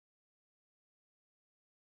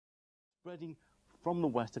Spreading from the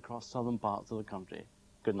west across southern parts of the country.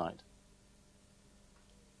 Good night.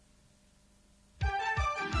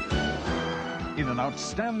 In an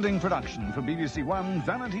outstanding production for BBC1,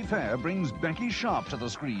 Vanity Fair brings Becky Sharp to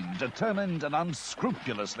the screen, determined and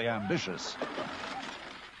unscrupulously ambitious.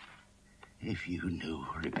 If you knew,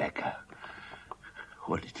 Rebecca,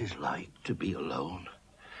 what it is like to be alone.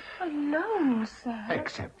 Alone, sir?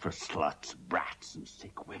 Except for sluts, brats, and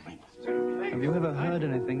sick women. Have you ever heard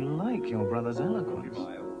anything like your brother's eloquence?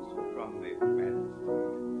 Your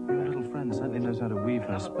little friend certainly knows how to weave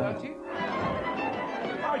her spell.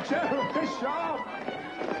 My Gerald Bishop!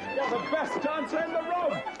 You're the best dancer in the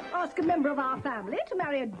room! Ask a member of our family to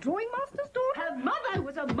marry a drawing master's daughter. Her mother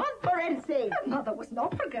was a Montmorency. Her mother was an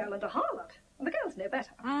opera girl and a harlot. And the girls know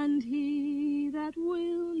better. And he that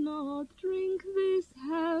will not drink this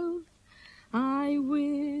health, I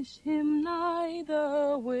wish him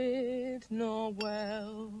neither wit nor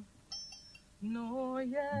wealth, nor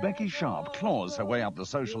yet... Becky Sharp claws her way up the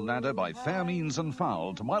social ladder by fair means and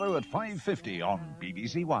foul, tomorrow at 5:50 on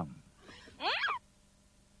BBC1.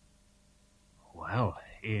 Well,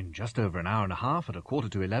 in just over an hour and a half at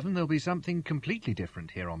 11:15, there'll be something completely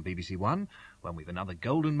different here on BBC1, when we've another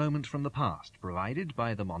golden moment from the past, provided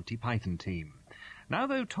by the Monty Python team. Now,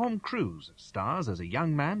 though, Tom Cruise stars as a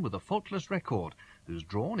young man with a faultless record who's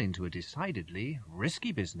drawn into a decidedly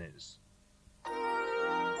risky business.